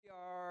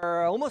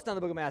almost done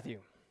the book of Matthew,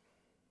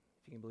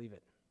 if you can believe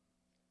it.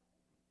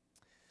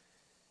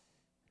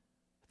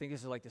 I think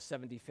this is like the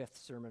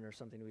 75th sermon or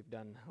something we've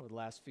done over the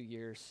last few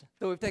years.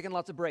 Though we've taken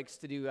lots of breaks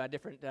to do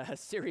different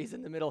series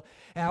in the middle.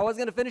 And I was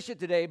going to finish it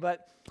today,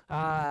 but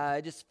I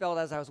just felt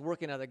as I was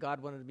working at it,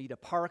 God wanted me to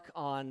park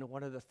on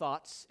one of the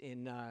thoughts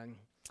in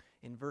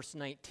verse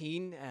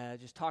 19,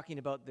 just talking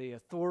about the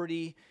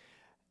authority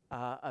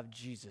of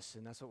Jesus.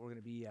 And that's what we're going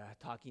to be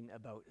talking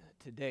about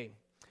today.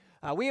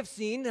 We have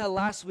seen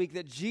last week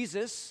that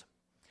Jesus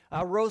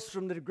rose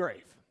from the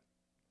grave.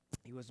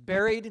 He was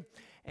buried,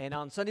 and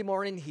on Sunday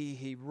morning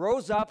he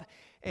rose up,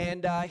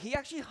 and he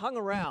actually hung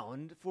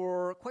around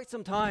for quite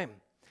some time.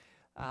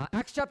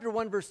 Acts chapter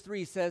 1 verse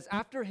 3 says,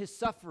 after his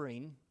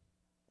suffering,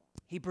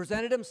 he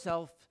presented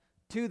himself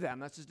to them,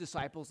 that's his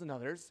disciples and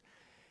others,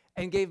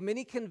 and gave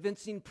many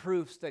convincing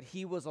proofs that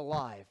he was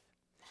alive.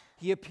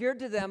 He appeared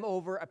to them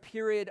over a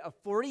period of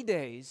 40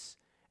 days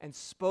and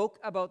spoke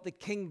about the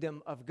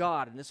kingdom of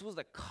God. And this was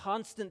the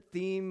constant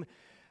theme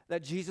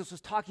that Jesus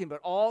was talking about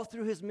all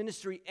through his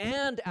ministry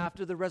and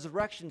after the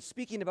resurrection,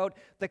 speaking about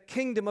the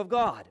kingdom of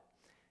God.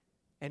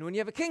 And when you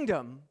have a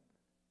kingdom,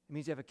 it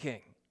means you have a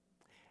king.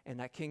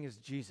 And that king is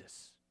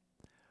Jesus.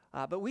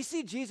 But we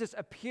see Jesus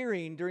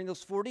appearing during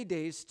those 40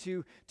 days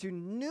to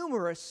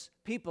numerous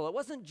people. It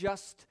wasn't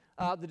just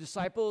the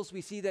disciples.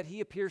 We see that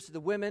he appears to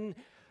the women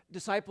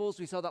disciples.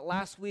 We saw that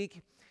last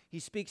week. He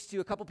speaks to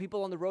a couple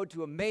people on the road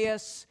to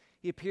Emmaus.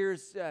 He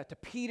appears to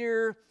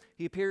Peter.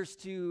 He appears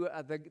to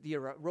the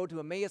road to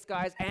Emmaus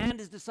guys and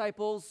his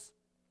disciples.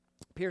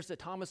 Appears to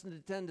Thomas and the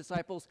 10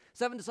 disciples,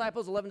 7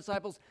 disciples, 11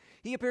 disciples.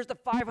 He appears to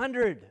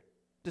 500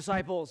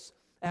 disciples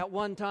at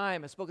one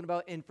time, as spoken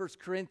about in 1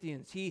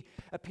 Corinthians. He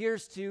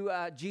appears to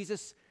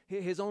Jesus,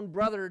 his own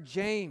brother,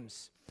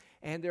 James.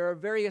 And there are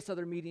various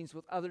other meetings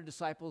with other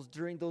disciples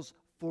during those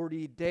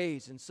 40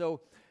 days. And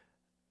so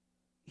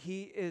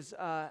he is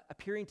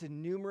appearing to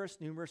numerous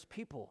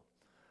people.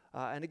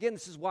 And again,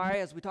 this is why,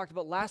 as we talked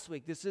about last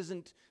week, this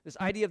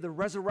idea of the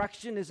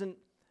resurrection isn't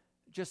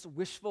just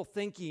wishful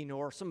thinking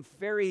or some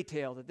fairy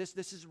tale, that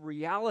this is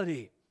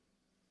reality.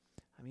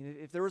 I mean,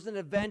 if there was an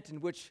event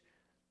in which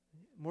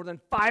more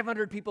than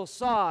 500 people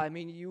saw, I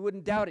mean, you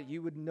wouldn't doubt it.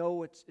 You would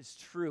know it's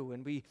true.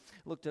 And we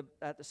looked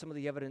at some of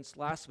the evidence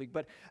last week.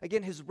 But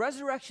again, his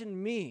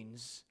resurrection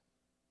means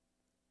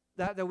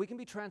that we can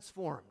be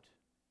transformed.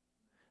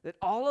 That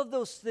all of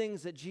those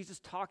things that Jesus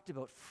talked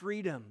about,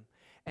 freedom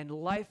and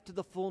life to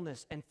the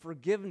fullness and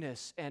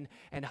forgiveness and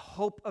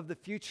hope of the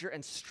future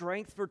and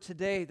strength for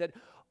today, that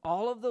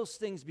all of those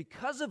things,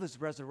 because of his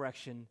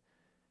resurrection,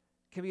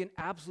 can be an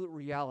absolute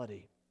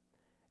reality.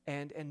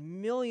 And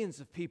millions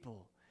of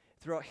people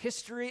throughout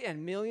history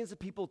and millions of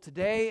people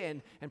today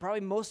and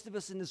probably most of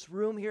us in this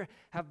room here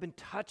have been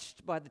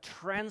touched by the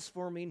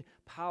transforming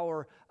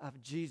power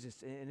of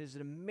Jesus. And it is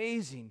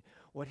amazing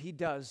what he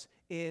does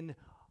in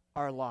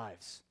our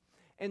lives.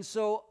 And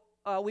so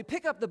we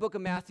pick up the book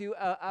of Matthew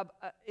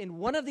in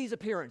one of these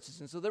appearances.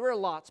 And so there were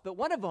lots, but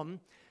one of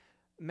them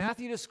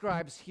Matthew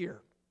describes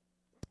here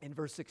in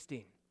verse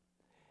 16.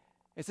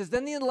 It says,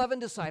 then the 11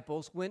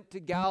 disciples went to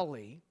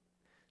Galilee,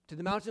 to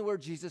the mountain where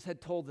Jesus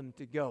had told them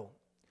to go.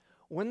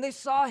 When they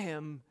saw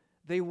him,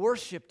 they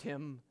worshiped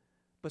him,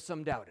 but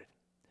some doubted.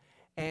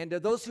 And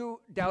those who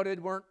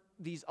doubted weren't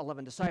these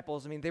 11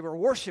 disciples. I mean, they were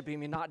worshiping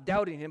him and not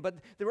doubting him, but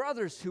there were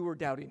others who were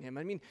doubting him.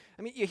 I mean,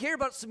 you hear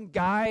about some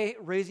guy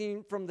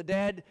raising from the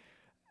dead.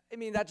 I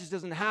mean, that just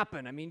doesn't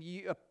happen. I mean,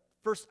 you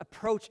first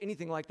approach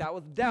anything like that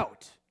with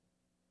doubt.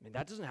 I mean,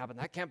 that doesn't happen.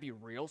 That can't be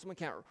real. Someone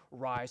can't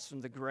rise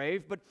from the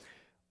grave. But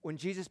when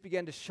Jesus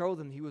began to show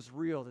them he was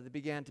real, that they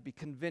began to be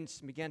convinced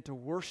and began to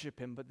worship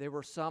him, but there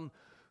were some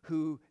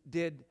who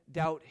did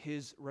doubt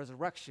his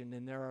resurrection,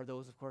 and there are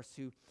those, of course,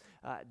 who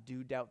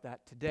do doubt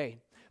that today.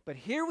 But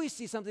here we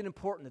see something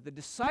important, that the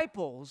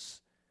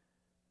disciples,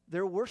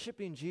 they're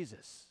worshiping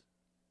Jesus.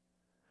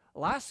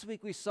 Last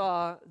week we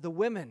saw the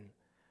women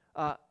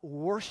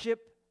worship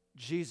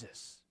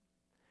Jesus.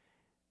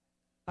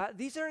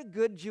 These are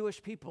good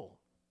Jewish people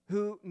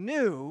who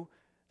knew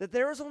that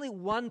there is only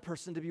one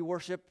person to be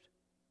worshiped,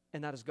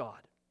 and that is God.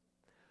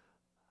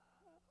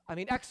 I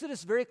mean,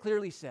 Exodus very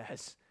clearly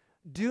says,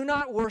 do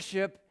not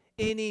worship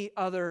any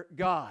other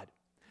god.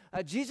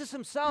 Jesus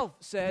himself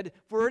said,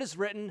 for it is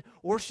written,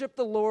 worship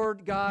the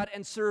Lord God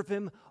and serve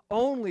him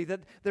only,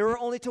 that there are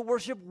only to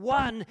worship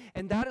one,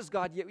 and that is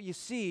God. Yet you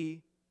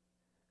see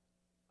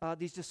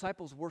these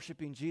disciples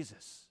worshiping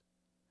Jesus.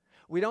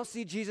 We don't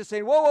see Jesus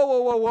saying,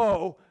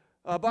 whoa.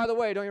 By the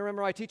way, don't you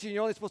remember my teaching?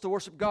 You're only supposed to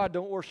worship God,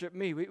 don't worship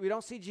me. We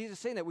don't see Jesus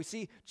saying that. We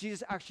see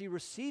Jesus actually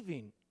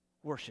receiving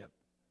worship.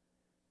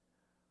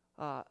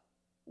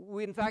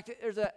 In fact, there's a